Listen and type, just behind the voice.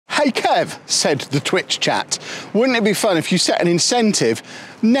Hey Kev, said the Twitch chat, wouldn't it be fun if you set an incentive,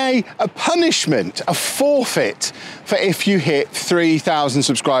 nay, a punishment, a forfeit for if you hit 3,000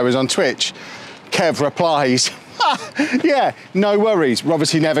 subscribers on Twitch? Kev replies, yeah, no worries. We're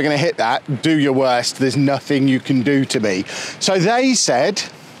obviously never going to hit that. Do your worst. There's nothing you can do to me. So they said,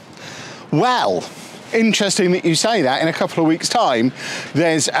 well, interesting that you say that. In a couple of weeks' time,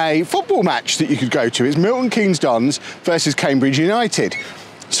 there's a football match that you could go to. It's Milton Keynes Dons versus Cambridge United.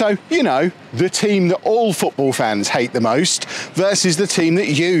 So, you know, the team that all football fans hate the most versus the team that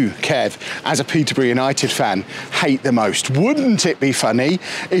you, Kev, as a Peterborough United fan, hate the most. Wouldn't it be funny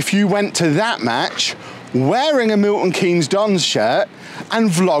if you went to that match wearing a Milton Keynes Dons shirt and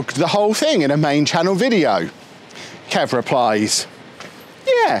vlogged the whole thing in a main channel video? Kev replies,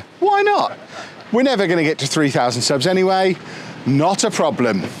 yeah, why not? We're never going to get to 3,000 subs anyway. Not a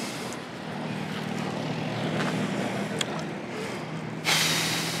problem.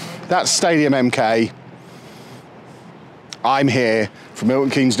 That's Stadium MK. I'm here for Milton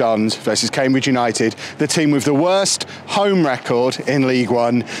Keynes Dons versus Cambridge United, the team with the worst home record in League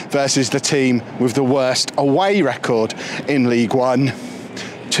One versus the team with the worst away record in League One.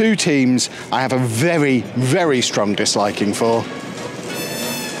 Two teams I have a very, very strong disliking for.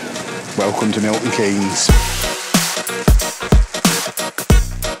 Welcome to Milton Keynes.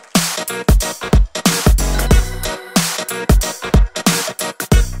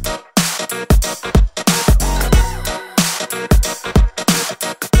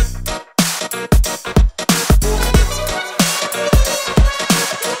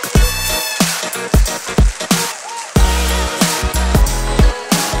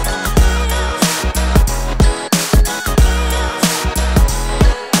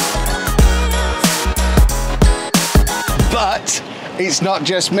 It's not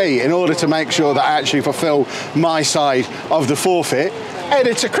just me. In order to make sure that I actually fulfill my side of the forfeit,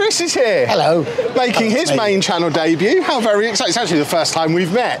 Editor Chris is here. Hello. Making his main channel debut. How very exciting. It's actually the first time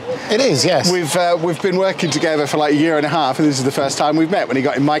we've met. It is, yes. We've been working together for like a year and a half, and this is the first time we've met when he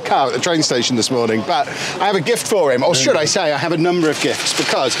got in my car at the train station this morning. But I have a gift for him, or should I say I have a number of gifts,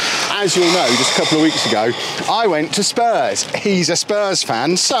 because as you'll know, just a couple of weeks ago, I went to Spurs. He's a Spurs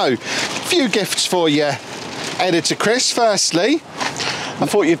fan, so a few gifts for you, Editor Chris. Firstly, I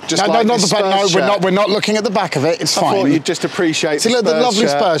thought you'd just no, like not this the back. Spurs No, shirt. we're not looking at the back of it. It's fine. I thought you'd just appreciate See, look, the lovely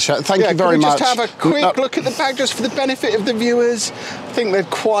Spurs shirt. Thank you very much. Just have a quick look at the back, just for the benefit of the viewers. I think they'd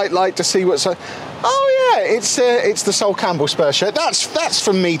quite like to see what's. Oh yeah, it's the Sol Campbell Spurs shirt. That's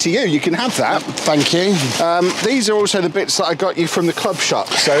from me to you. You can have that. Thank you. These are also the bits that I got you from the club shop.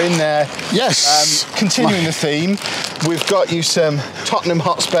 So in there, yes. Continuing the theme, we've got you some Tottenham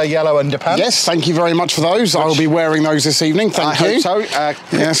Hotspur yellow underpants. Yes, thank you very much for those. I will be wearing those this evening. Thank you. I hope so.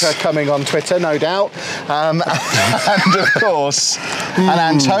 Yes. Coming on Twitter, no doubt. And of course, an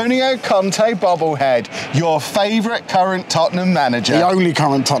Antonio Conte bobblehead, your favourite current Tottenham manager. The only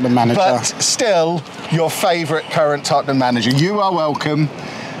current Tottenham manager. But still, your favourite current Tottenham manager. You are welcome.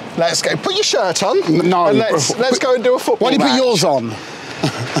 Let's go. Put your shirt on. No. And let's go and do a football Why do you match. put yours on?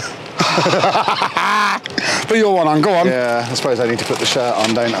 Put your one on, go on. Yeah, I suppose I need to put the shirt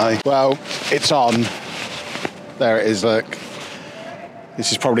on, don't I? Well, it's on. There it is, look.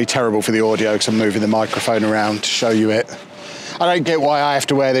 This is probably terrible for the audio because I'm moving the microphone around to show you it. I don't get why I have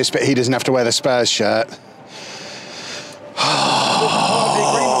to wear this, but he doesn't have to wear the Spurs shirt.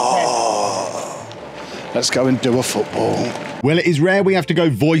 Let's go and do a football. Well, it is rare we have to go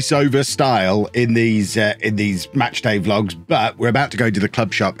voiceover style in these match day vlogs, but we're about to go to the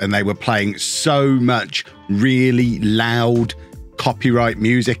club shop and they were playing so much really loud copyright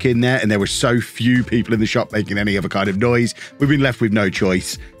music in there, and there were so few people in the shop making any other kind of noise. We've been left with no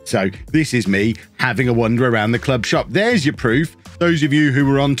choice. So this is me having a wander around the club shop. There's your proof. Those of you who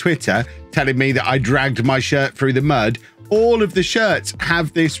were on Twitter telling me that I dragged my shirt through the mud, all of the shirts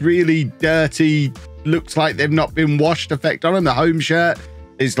have this really dirty, looks like they've not been washed effect on them. The home shirt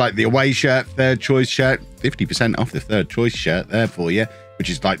is like the away shirt, third choice shirt, 50% off the third choice shirt there for you, which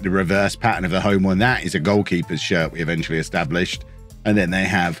is like the reverse pattern of the home one. That is a goalkeeper's shirt we eventually established. And then they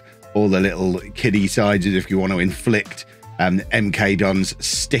have all the little kiddie sides if you want to inflict MK Dons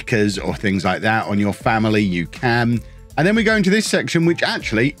stickers or things like that on your family, you can. And then we go into this section, which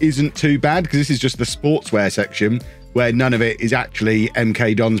actually isn't too bad because this is just the sportswear section where none of it is actually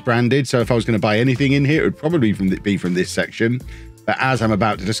MK Dons branded. So if I was going to buy anything in here, it would probably be from this section. But as I'm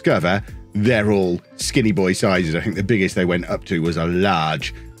about to discover, they're all skinny boy sizes. I think the biggest they went up to was a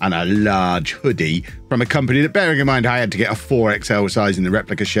large, and a large hoodie from a company that, bearing in mind, I had to get a 4XL size in the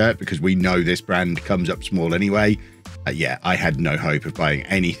replica shirt because we know this brand comes up small anyway. Yeah, I had no hope of buying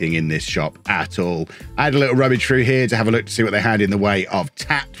anything in this shop at all. I had a little rummage through here to have a look to see what they had in the way of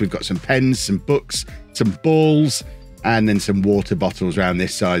tat. We've got some pens, some books, some balls, and then some water bottles around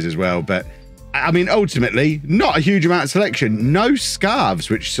this size as well. But I mean, ultimately, not a huge amount of selection. No scarves,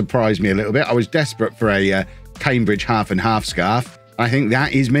 which surprised me a little bit. I was desperate for a Cambridge half and half scarf. I think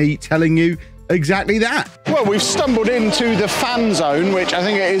that is me telling you exactly that. Well, we've stumbled into the fan zone, which I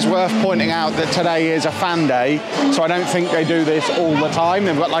think it is worth pointing out that today is a fan day, so I don't think they do this all the time.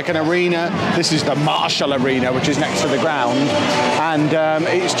 They've got like an arena. This is the Marshall Arena, which is next to the ground, and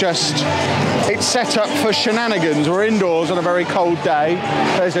it's set up for shenanigans. We're indoors on a very cold day.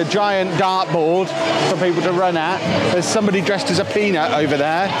 There's a giant dartboard for people to run at. There's somebody dressed as a peanut over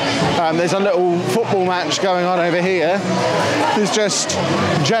there. There's a little football match going on over here. There's just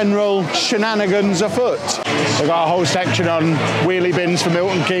general shenanigans afoot. They've got a whole section on wheelie bins for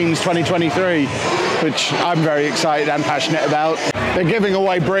Milton Keynes 2023, which I'm very excited and passionate about. They're giving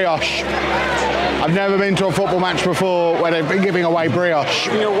away brioche. I've never been to a football match before where they've been giving away brioche.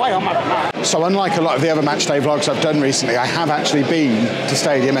 So unlike a lot of the other match day vlogs I've done recently, I have actually been to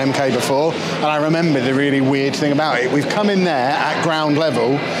Stadium MK before, and I remember the really weird thing about it. We've come in there at ground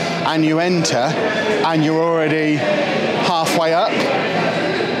level, and you enter, and you're already halfway up,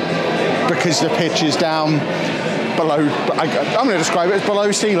 because the pitch is down below, I'm going to describe it as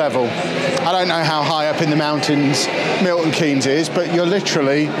below sea level. I don't know how high up in the mountains Milton Keynes is, but you're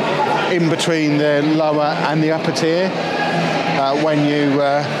literally in between the lower and the upper tier when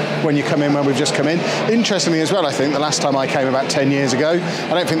you come in, when we've just come in. Interestingly as well, I think the last time I came about 10 years ago, I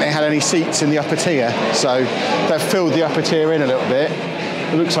don't think they had any seats in the upper tier, so they've filled the upper tier in a little bit.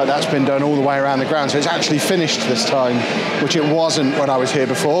 It looks like that's been done all the way around the ground, so it's actually finished this time, which it wasn't when I was here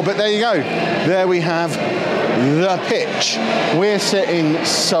before, but there you go. There we have the pitch. We're sitting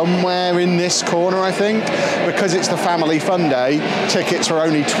somewhere in this corner, I think, because it's the family fun day. Tickets are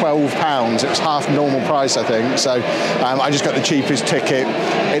only £12. It's half normal price, I think, so I just got the cheapest ticket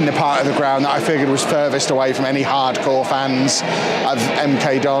in the part of the ground that I figured was furthest away from any hardcore fans of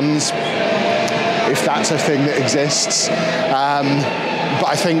MK Dons, if that's a thing that exists. But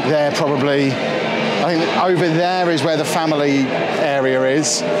I think they're probably, I think over there is where the family area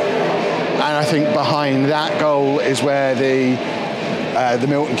is, and I think behind that goal is where the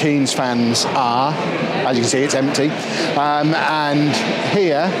Milton Keynes fans are. As you can see, it's empty. And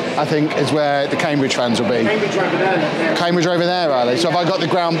here, I think, is where the Cambridge fans will be. Cambridge over there. Yeah. Cambridge over there, are they? So if I've got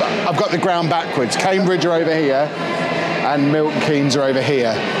the ground backwards. Cambridge are over here, and Milton Keynes are over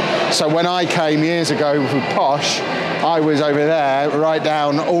here. So when I came years ago with Posh, I was over there, right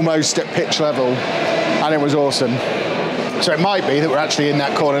down almost at pitch level, and it was awesome. So it might be that we're actually in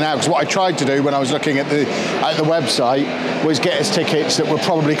that corner now, because what I tried to do when I was looking at the website was get us tickets that were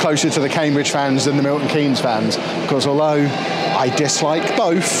probably closer to the Cambridge fans than the Milton Keynes fans, because although I dislike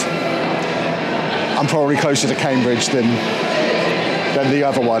both, I'm probably closer to Cambridge than the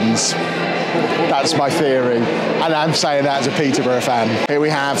other ones. That's my theory, and I'm saying that as a Peterborough fan. Here we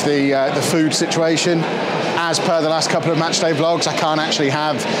have the food situation. As per the last couple of matchday vlogs, I can't actually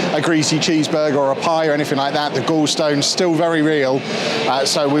have a greasy cheeseburger or a pie or anything like that. The gallstone's still very real.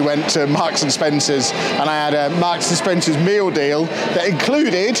 So we went to Marks and Spencer's, and I had a Marks and Spencer's meal deal that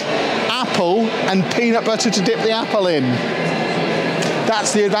included apple and peanut butter to dip the apple in.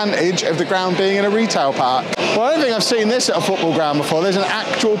 That's the advantage of the ground being in a retail park. Well, I don't think I've seen this at a football ground before. There's an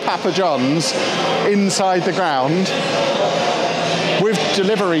actual Papa John's inside the ground with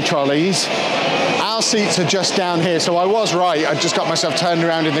delivery trolleys. Our seats are just down here, so I was right. I just got myself turned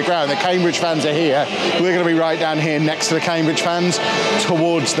around in the ground. The Cambridge fans are here. We're going to be right down here next to the Cambridge fans,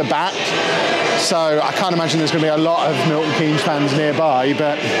 towards the back. So I can't imagine there's going to be a lot of Milton Keynes fans nearby,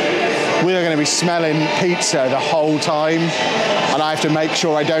 but we're going to be smelling pizza the whole time, and I have to make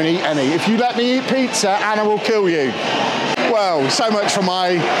sure I don't eat any. If you let me eat pizza, Anna will kill you. Well, so much for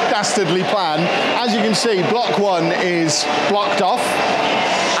my dastardly plan. As you can see, block 1 is blocked off,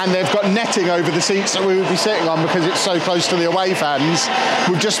 and they've got netting over the seats that we would be sitting on because it's so close to the away fans.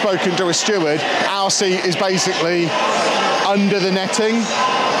 We've just spoken to a steward. Our seat is basically under the netting,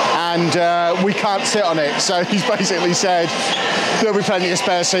 and we can't sit on it. So he's basically said, there'll be plenty of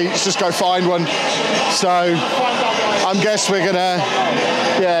spare seats, just go find one. So I guess we're gonna,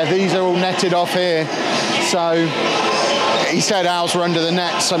 yeah, these are all netted off here. So he said ours were under the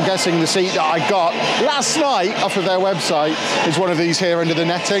net, so I'm guessing the seat that I got last night off of their website is one of these here under the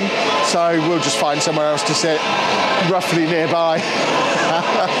netting. So we'll just find somewhere else to sit roughly nearby.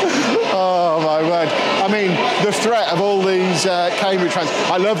 Oh my word. I mean, the threat of all these Cambridge fans.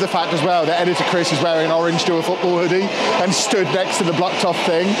 I love the fact as well that editor Chris is wearing an orange do a football hoodie and stood next to the blocked off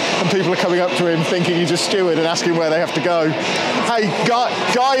thing, and people are coming up to him thinking he's a steward and asking where they have to go. Hey,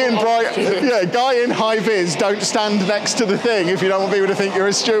 guy in high vis, don't stand next to the thing if you don't want people to think you're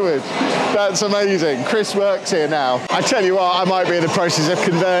a steward. That's amazing. Chris works here now. I tell you what, I might be in the process of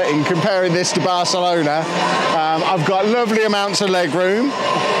converting, comparing this to Barcelona. I've got lovely amounts of leg room.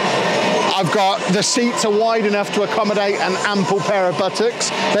 I've got, the seats are wide enough to accommodate an ample pair of buttocks.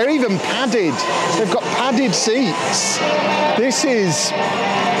 They're even padded. They've got padded seats. This is,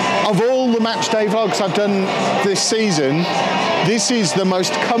 of all the match day vlogs I've done this season, this is the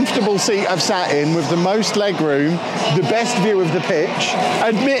most comfortable seat I've sat in, with the most leg room, the best view of the pitch.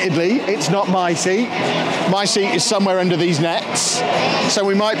 Admittedly, it's not my seat. My seat is somewhere under these nets, so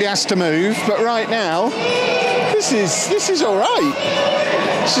we might be asked to move, but right now, this is all right.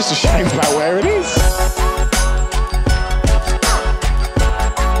 It's just a shame about where it is.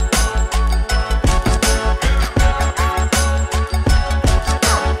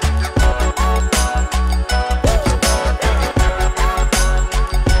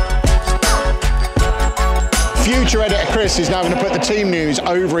 Future editor Chris is now going to put the team news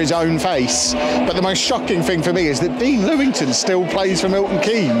over his own face. But the most shocking thing for me is that Dean Lewington still plays for Milton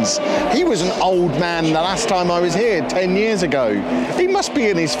Keynes. He was an old man the last time I was here 10 years ago. He must be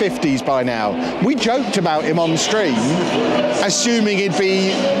in his 50s by now. We joked about him on stream, assuming he'd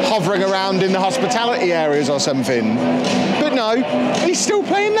be hovering around in the hospitality areas or something. But no, he's still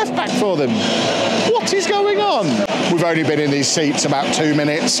playing left back for them. What is going on? We've only been in these seats about 2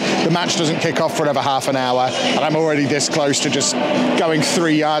 minutes. The match doesn't kick off for another half an hour, and I'm already this close to just going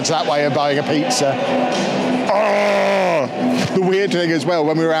 3 yards that way and buying a pizza. Oh! The weird thing as well,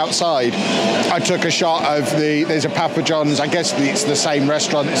 when we were outside, I took a shot of there's a Papa John's, I guess it's the same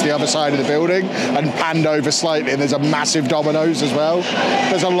restaurant, it's the other side of the building, and panned over slightly, and there's a massive Domino's as well.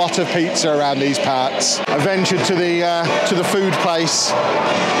 There's a lot of pizza around these parts. I ventured to the food place,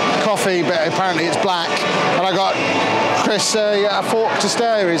 coffee, but apparently it's black, and I got Chris a fork to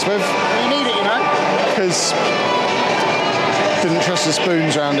stir his with. You need it, you know? Because didn't trust the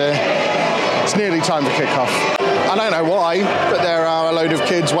spoons around here. It's nearly time for kick-off. I don't know why, but there are a load of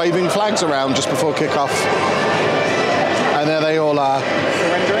kids waving flags around just before kick-off. And there they all are.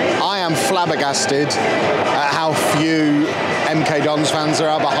 I am flabbergasted at how few MK Dons fans there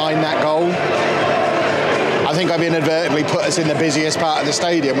are behind that goal. I think I've inadvertently put us in the busiest part of the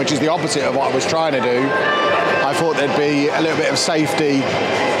stadium, which is the opposite of what I was trying to do. I thought there'd be a little bit of safety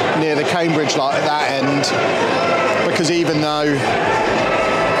near the Cambridge lot at that end, because even though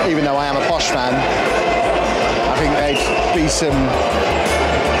I am a posh fan, I think they'd be some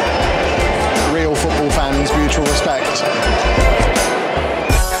real football fans, mutual respect.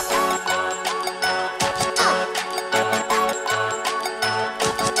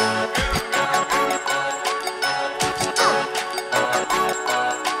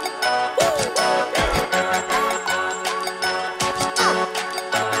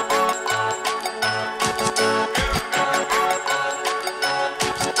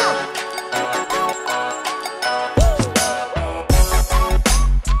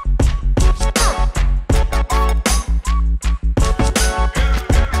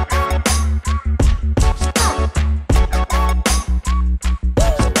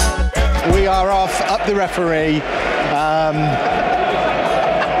 The referee,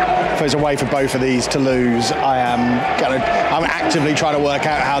 if there's a way for both of these to lose, I'm actively trying to work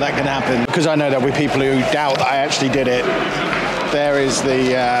out how that can happen, because I know there'll be people who doubt that I actually did it. There is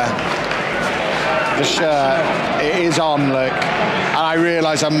the shirt. It is on, look, and I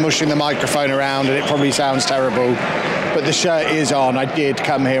realise I'm mushing the microphone around and it probably sounds terrible, but the shirt is on. I did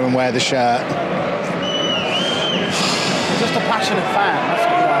come here and wear the shirt. Just a passionate fan, that's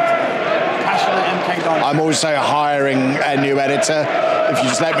what you are. MK Dons. I'm also hiring a new editor. If you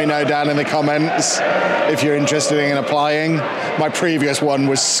just let me know down in the comments if you're interested in applying. My previous one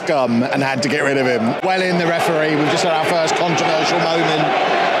was scum and had to get rid of him. Well in the referee, we've just had our first controversial moment.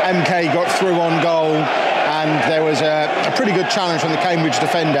 MK got through on goal, and there was a pretty good challenge from the Cambridge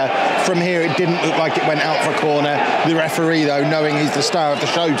defender. From here, it didn't look like it went out for a corner. The referee, though, knowing he's the star of the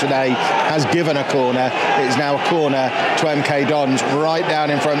show today, has given a corner. It is now a corner to MK Dons, right down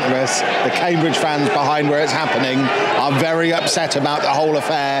in front of us. The Cambridge fans behind where it's happening are very upset about the whole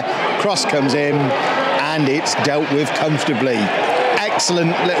affair. Cross comes in, and it's dealt with comfortably.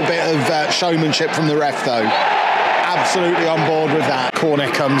 Excellent little bit of showmanship from the ref, though. Absolutely on board with that. Corner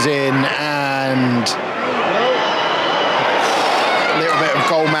comes in, and a little bit of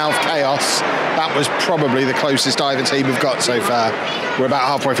goalmouth chaos. That was probably the closest either team have got so far. We're about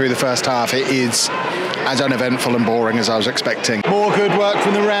halfway through the first half. It is as uneventful and boring as I was expecting. More good work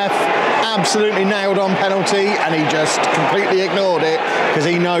from the ref. Absolutely nailed on penalty, and he just completely ignored it because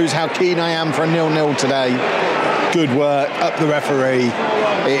he knows how keen I am for a 0-0 today. Good work up the referee.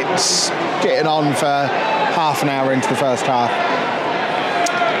 It's getting on for half an hour into the first half.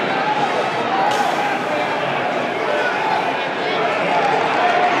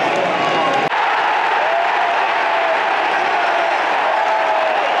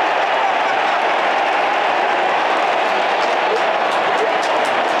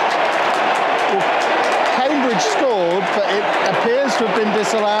 Scored, but it appears to have been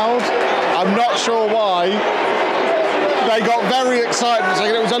disallowed. I'm not sure why. They got very excited.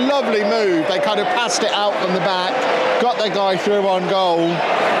 It was a lovely move. They kind of passed it out from the back, got their guy through on goal.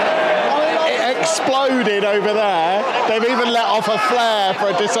 It exploded over there. They've even let off a flare for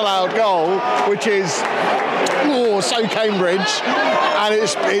a disallowed goal, which is so Cambridge. And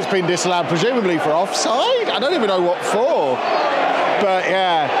it's been disallowed presumably for offside. I don't even know what for. But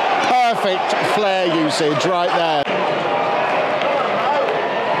yeah, perfect flare usage right there.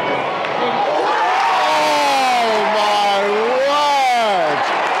 Oh my word!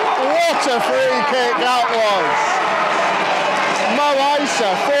 What a free kick that was! Mo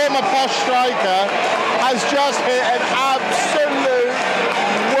Isa, former Posh striker, has just hit an absolute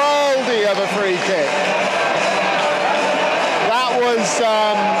worldie of a free kick. That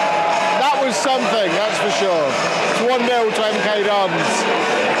was something, that's for sure. It's 1-0 to MK Dons.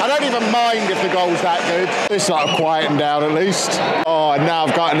 I don't even mind if the goal's that good. It's sort of quieting down at least. Oh, and now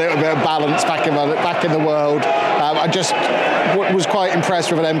I've got a little bit of balance back in the world. I just was quite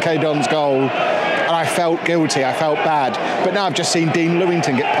impressed with an MK Dons goal. And I felt guilty, I felt bad. But now I've just seen Dean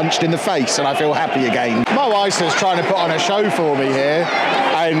Lewington get punched in the face and I feel happy again. Mo Isa's trying to put on a show for me here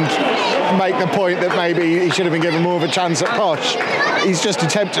and make the point that maybe he should have been given more of a chance at Posh. He's just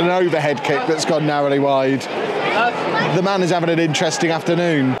attempted an overhead kick that's gone narrowly wide. The man is having an interesting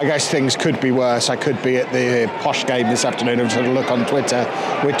afternoon. I guess things could be worse. I could be at the Posh game this afternoon. I've had a look on Twitter.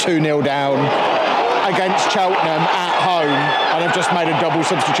 We're 2-0 down against Cheltenham at home, and I've just made a double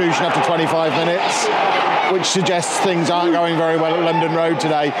substitution after 25 minutes, which suggests things aren't going very well at London Road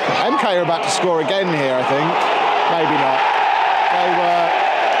today. MK are about to score again here, I think. Maybe not.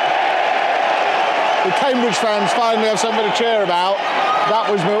 The Cambridge fans finally have something to cheer about. That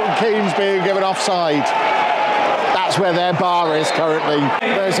was Milton Keynes being given offside. That's where their bar is currently.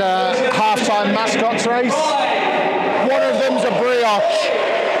 There's a half-time mascots race. One of them's a brioche.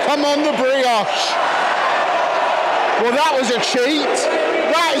 Come on, the brioche. Well, that was a cheat.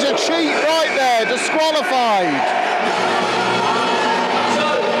 That is a cheat right there, disqualified.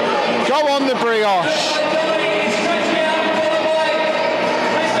 Go on, the brioche.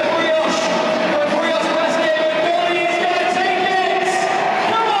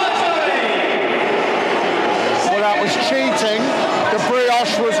 Cheating, the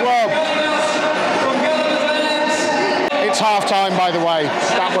brioche was robbed. It's half time, by the way.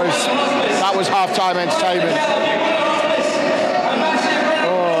 That was half time entertainment.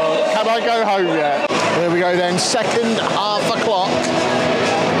 Oh, can I go home yet? Here we go then, second half o'clock.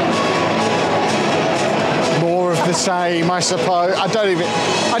 More of the same, I suppose.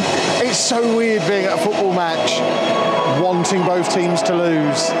 It's so weird being at a football match, wanting both teams to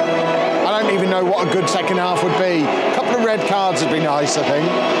lose. I don't even know what a good second half would be. A couple of red cards would be nice, I think.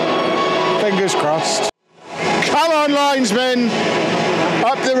 Fingers crossed. Come on, linesman.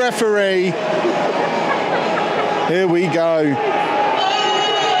 Up the referee. Here we go.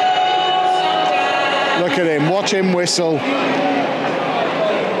 Look at him. Watch him whistle.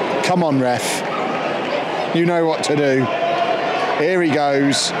 Come on, ref. You know what to do. Here he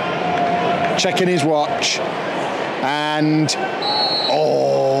goes. Checking his watch. And...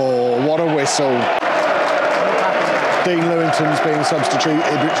 oh, what a whistle. Dean Lewington's being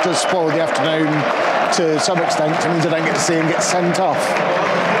substituted, which does spoil the afternoon to some extent. It means I don't get to see him get sent off.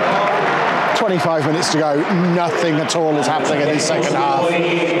 25 minutes to go, nothing at all is happening in this second half,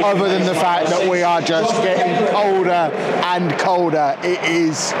 other than the fact that we are just getting colder and colder. It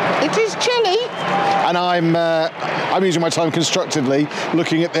is chilly. And I'm using my time constructively,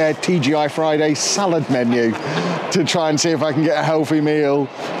 looking at their TGI Friday salad menu to try and see if I can get a healthy meal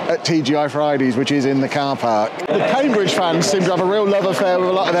at TGI Fridays, which is in the car park. The Cambridge fans seem to have a real love affair with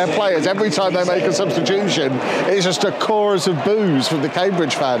a lot of their players. Every time they make a substitution, it's just a chorus of boos from the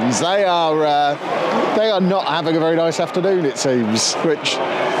Cambridge fans. They are not having a very nice afternoon, it seems, which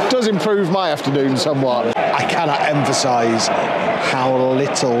does improve my afternoon somewhat. I cannot emphasise how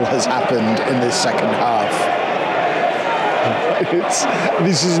little has happened in this second half.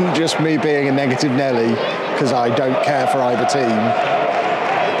 This isn't just me being a negative Nelly because I don't care for either team.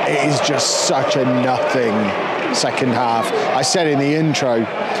 It is just such a nothing second half. I said in the intro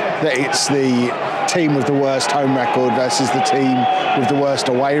that it's the team with the worst home record versus the team with the worst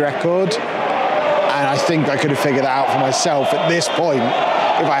away record. And I think I could have figured that out for myself at this point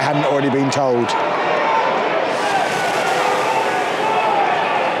if I hadn't already been told.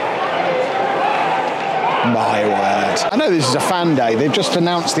 My word. I know this is a fan day. They've just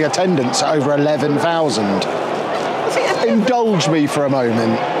announced the attendance at over 11,000. Indulge me for a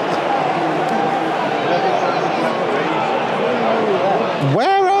moment.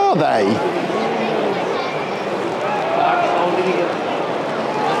 Where are they?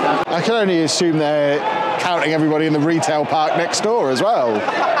 I can only assume they're counting everybody in the retail park next door as well.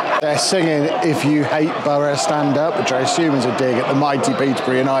 They're singing "If You Hate Borough, Stand Up," which I assume is a dig at the mighty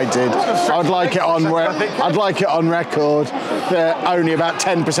Peterborough United. I'd like it on record that only about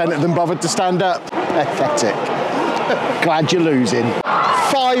 10% of them bothered to stand up. Pathetic. Glad you're losing.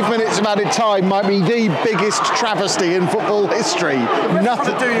 5 minutes of added time might be the biggest travesty in football history.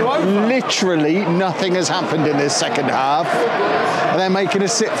 Literally nothing has happened in this second half, and they're making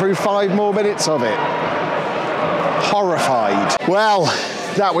us sit through 5 more minutes of it. Horrified. Well,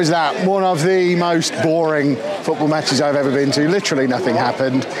 that was that. One of the most boring football matches I've ever been to. Literally nothing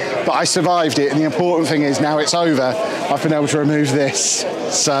happened, but I survived it, and the important thing is now it's over. I've been able to remove this,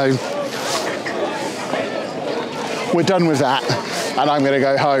 so we're done with that, and I'm going to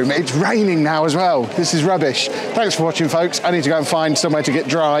go home. It's raining now as well. This is rubbish. Thanks for watching, folks. I need to go and find somewhere to get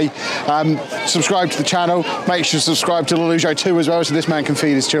dry. Subscribe to the channel. Make sure to subscribe to LOLLUJO too as well, so this man can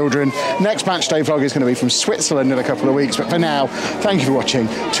feed his children. Next match day vlog is going to be from Switzerland in a couple of weeks, but for now, thank you for watching.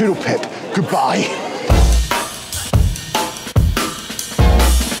 Toodle pip. Goodbye.